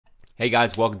Hey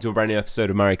guys, welcome to a brand new episode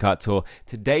of Mario Kart Tour.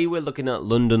 Today we're looking at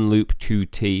London Loop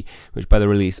 2T, which by the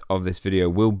release of this video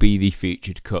will be the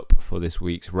featured cup for this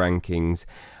week's rankings.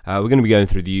 We're going to be going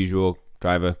through the usual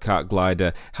driver, kart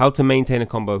glider, how to maintain a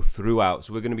combo throughout.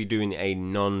 So we're going to be doing a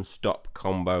non-stop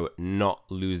combo, not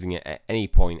losing it at any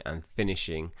point and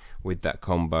finishing with that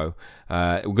combo.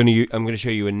 I'm going to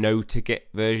show you a no ticket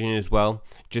version as well,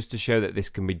 just to show that this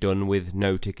can be done with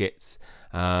no tickets.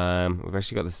 We've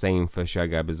actually got the same for Shy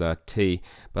Guy Bazaar T,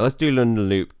 but let's do London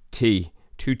Loop T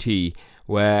 2T,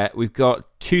 where we've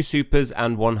got 2 supers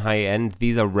and 1 high end.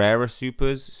 These are rarer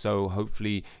supers, so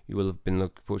hopefully you will have been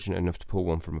fortunate enough to pull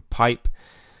one from a pipe.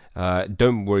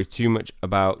 Don't worry too much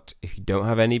about if you don't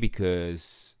have any,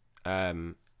 because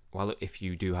well, if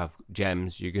you do have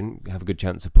gems, you can have a good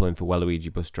chance of pulling for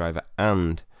Waluigi, Bus Driver,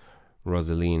 and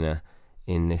ROSALINA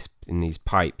in these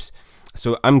pipes.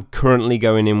 So I'm currently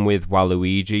going in with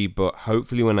Waluigi, but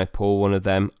hopefully when I pull one of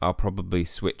them, I'll probably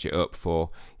switch it up for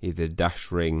either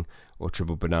Dash Ring or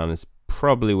Triple Bananas.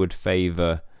 Probably would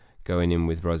favour going in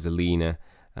with ROSALINA.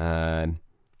 I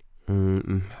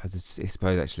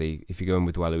suppose actually, if you're going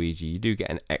with Waluigi, you do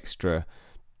get an extra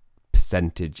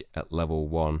percentage at level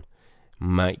 1.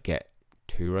 Might get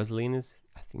 2 ROSALINAs.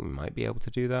 I think we might be able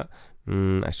to do that.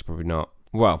 Actually, probably not.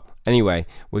 Well, anyway,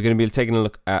 we're going to be taking a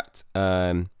look at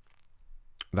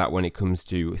that when it comes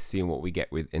to seeing what we get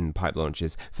in pipe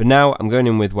launches. For now, I'm going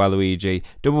in with Waluigi,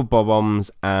 double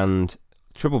bob-ombs and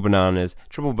triple bananas.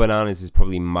 Triple bananas is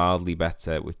probably mildly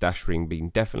better, with Dash Ring being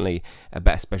definitely a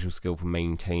better special skill for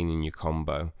maintaining your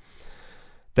combo.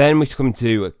 Then we come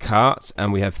to Kart,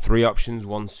 and we have 3 options: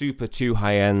 1 super, 2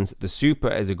 high ends. The super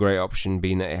is a great option,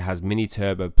 being that it has mini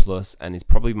turbo plus and is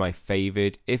probably my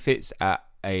favoured. If it's at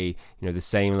the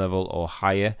same level or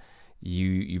higher,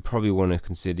 you probably want to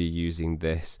consider using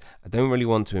this. I don't really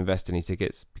want to invest any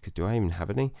tickets, because do I even have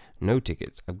any? No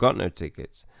tickets. I've got no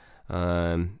tickets.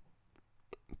 But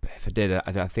if I did,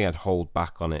 I think I'd hold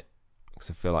back on it,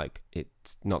 because I feel like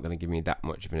it's not going to give me that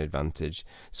much of an advantage.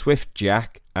 Swift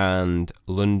Jack and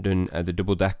London, the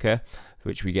double decker,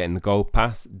 which we get in the gold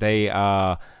pass, they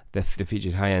are the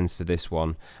featured high ends for this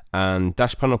one. And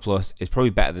Dash Panel Plus is probably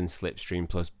better than Slipstream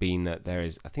Plus, being that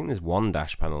I think there's 1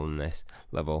 dash panel in this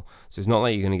level, so it's not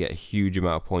like you're going to get a huge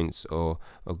amount of points or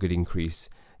good increase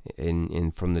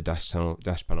from the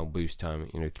dash panel boost time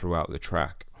throughout the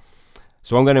track.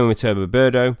 So I'm going in with Turbo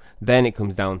Birdo. Then it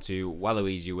comes down to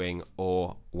Waluigi Wing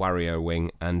or Wario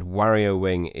Wing, and Wario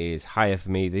Wing is higher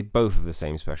for me. They both have the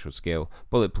same special skill,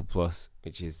 Bullet Plus,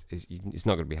 which is it's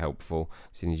not going to be helpful,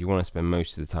 seeing as you want to spend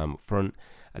most of the time up front.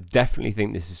 I definitely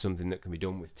think this is something that can be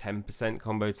done with 10%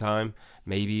 combo time,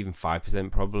 maybe even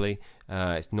 5% probably.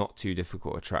 It's not too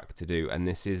difficult a track to do, and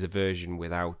this is a version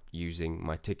without using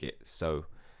my ticket, so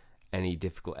any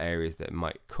difficult areas that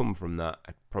might come from that,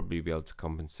 I'd probably be able to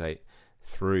compensate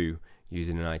through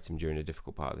using an item during a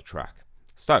difficult part of the track.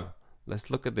 So let's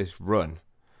look at this run.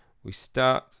 We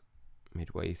start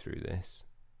midway through this.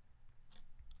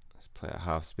 Let's play at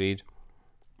half speed.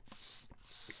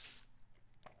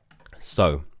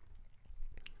 So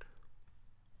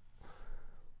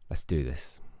let's do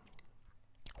this.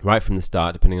 Right from the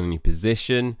start, depending on your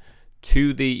position,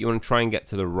 you want to try and get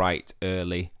to the right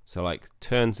early. So like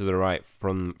turn to the right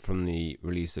from the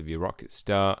release of your rocket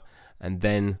start, and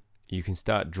then you can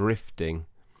start drifting.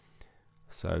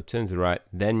 So turn to the right,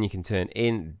 then you can turn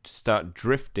in, start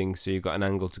drifting, so you've got an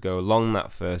angle to go along that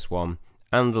first one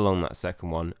and along that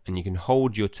second one, and you can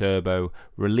hold your turbo,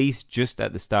 release just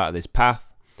at the start of this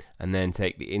path, and then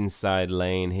take the inside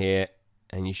lane here,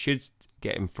 and you should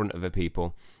get in front of the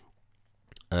people.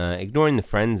 Ignoring the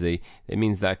frenzy, it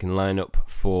means that I can line up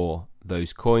for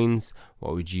those coins.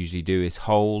 What we'd usually do is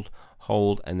hold,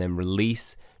 and then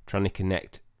release, trying to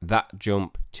connect that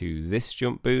jump to this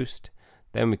jump boost.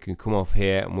 Then we can come off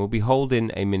here, and we'll be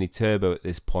holding a mini turbo at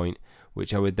this point,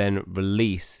 which I would then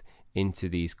release into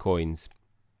these coins.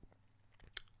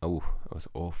 Oh, that was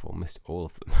awful, missed all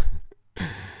of them.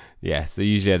 Yeah, so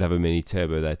usually I'd have a mini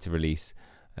turbo there to release,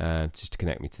 just to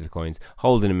connect me to the coins.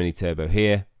 Holding a mini turbo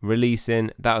here,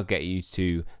 releasing, that'll get you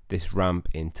to this ramp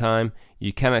in time.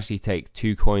 You can actually take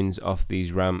 2 coins off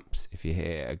these ramps if you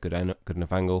hit a good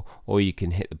enough angle, or you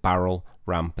can hit the barrel,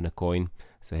 ramp, and a coin.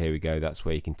 So here we go, that's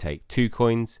where you can take 2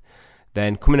 coins.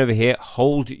 Then coming over here,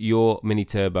 hold your mini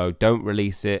turbo, don't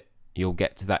release it, you'll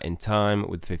get to that in time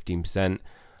with 15%.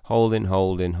 Holding,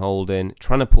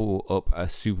 trying to pull up a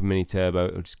super mini turbo.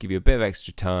 It'll just give you a bit of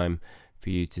extra time for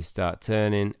you to start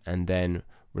turning, and then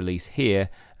release here,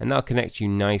 and that'll connect you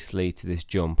nicely to this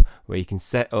jump, where you can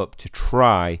set up to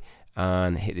try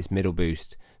and hit this middle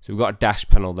boost. So we've got a dash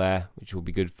panel there, which will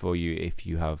be good for you if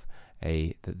you have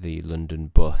the London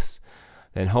bus.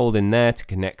 Then hold in there to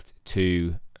connect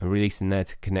to, release in there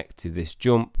to connect to this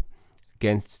jump.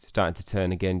 Again, starting to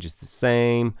turn again, just the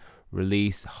same.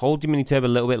 Release, hold your mini turbo a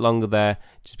little bit longer there,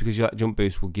 just because that jump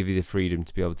boost will give you the freedom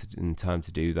to be able to, in time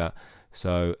to do that.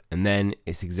 So, and then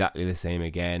it's exactly the same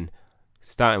again.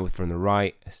 Starting with from the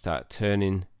right, start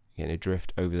turning, getting a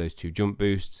drift over those 2 jump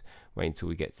boosts. Wait until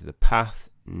we get to the path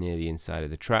near the inside of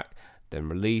the track. Then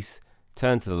release,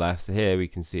 turn to the left. So here we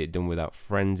can see it done without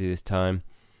frenzy this time.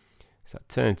 Start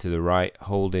turning to the right,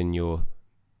 holding your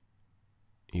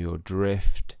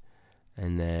drift,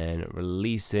 and then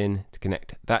releasing to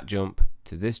connect that jump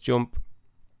to this jump.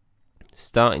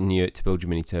 Starting to build your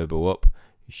mini turbo up.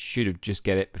 You should have just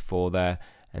get it before there,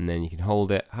 and then you can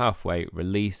hold it halfway,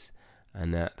 release,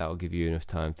 and that will give you enough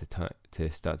time to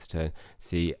start to turn.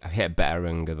 See, I hit a better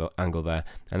angle there,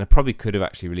 and I probably could have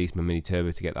actually released my mini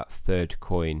turbo to get that 3rd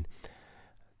coin.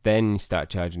 Then you start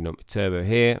charging up the turbo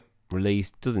here.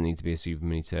 Release, doesn't need to be a super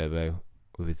mini turbo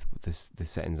with the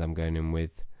settings I'm going in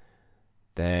with.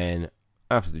 Then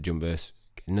after the jump burst,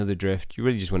 get another drift. You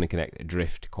really just want to connect a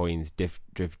drift, coins,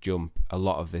 drift, jump. A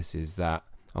lot of this is that.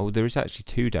 Oh, there is actually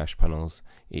 2 dash panels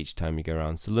each time you go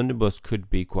around. So London bus could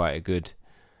be quite a good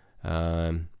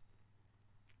one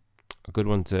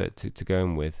to go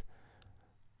in with.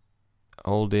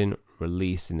 Holding,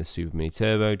 release in the super mini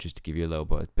turbo just to give you a little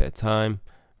bit of time.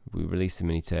 We release the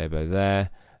mini turbo there.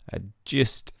 I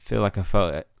just feel like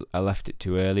I left it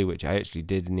too early, which I actually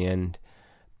did in the end,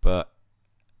 but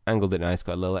angled it nice,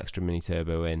 got a little extra mini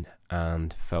turbo in,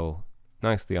 and fell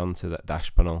nicely onto that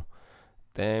dash panel.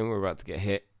 Then we're about to get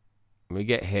hit. We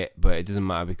get hit, but it doesn't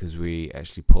matter because we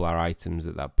actually pull our items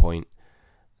at that point,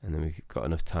 and then we've got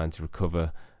enough time to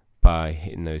recover by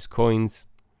hitting those coins.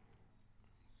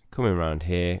 Coming around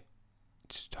here,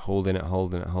 just holding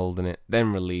it,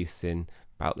 then releasing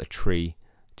about the tree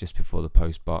just before the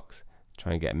post box,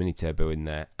 trying to get a mini turbo in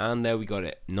there, and there we got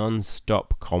it,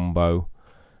 non-stop combo,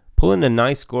 pulling a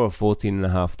nice score of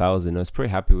 14,500. I was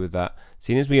pretty happy with that,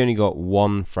 seeing as we only got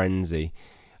 1 frenzy.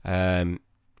 And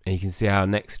you can see how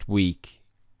next week,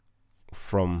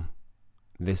 from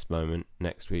this moment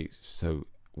next week, so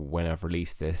when I've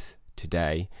released this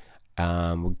today,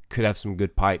 we could have some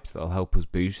good pipes that'll help us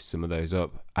boost some of those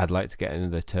up. I'd like to get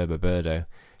another Turbo Birdo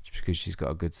just because she's got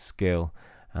a good skill.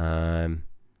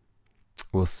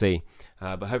 We'll see,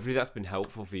 but hopefully that's been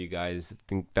helpful for you guys. I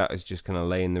think that is just kind of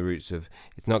laying the roots of,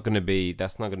 that's not going to be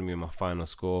my final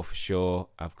score for sure.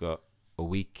 I've got a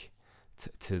week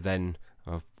to then,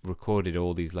 I've recorded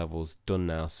all these levels done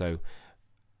now, so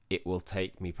it will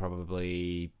take me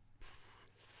probably,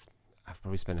 I've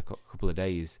probably spent a couple of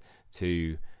days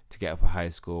to get up a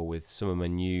higher score with some of my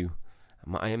new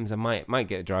items. I might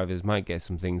get drivers, might get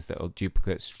some things that will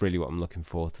duplicate. It's really what I'm looking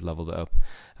for to level that up.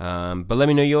 But let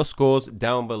me know your scores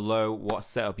down below, what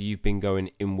setup you've been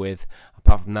going in with.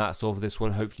 Apart from that, that's all for this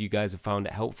one. Hopefully you guys have found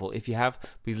it helpful. If you have,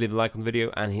 please leave a like on the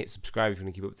video and hit subscribe if you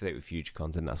want to keep up to date with future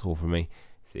content. That's all from me.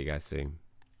 See you guys soon.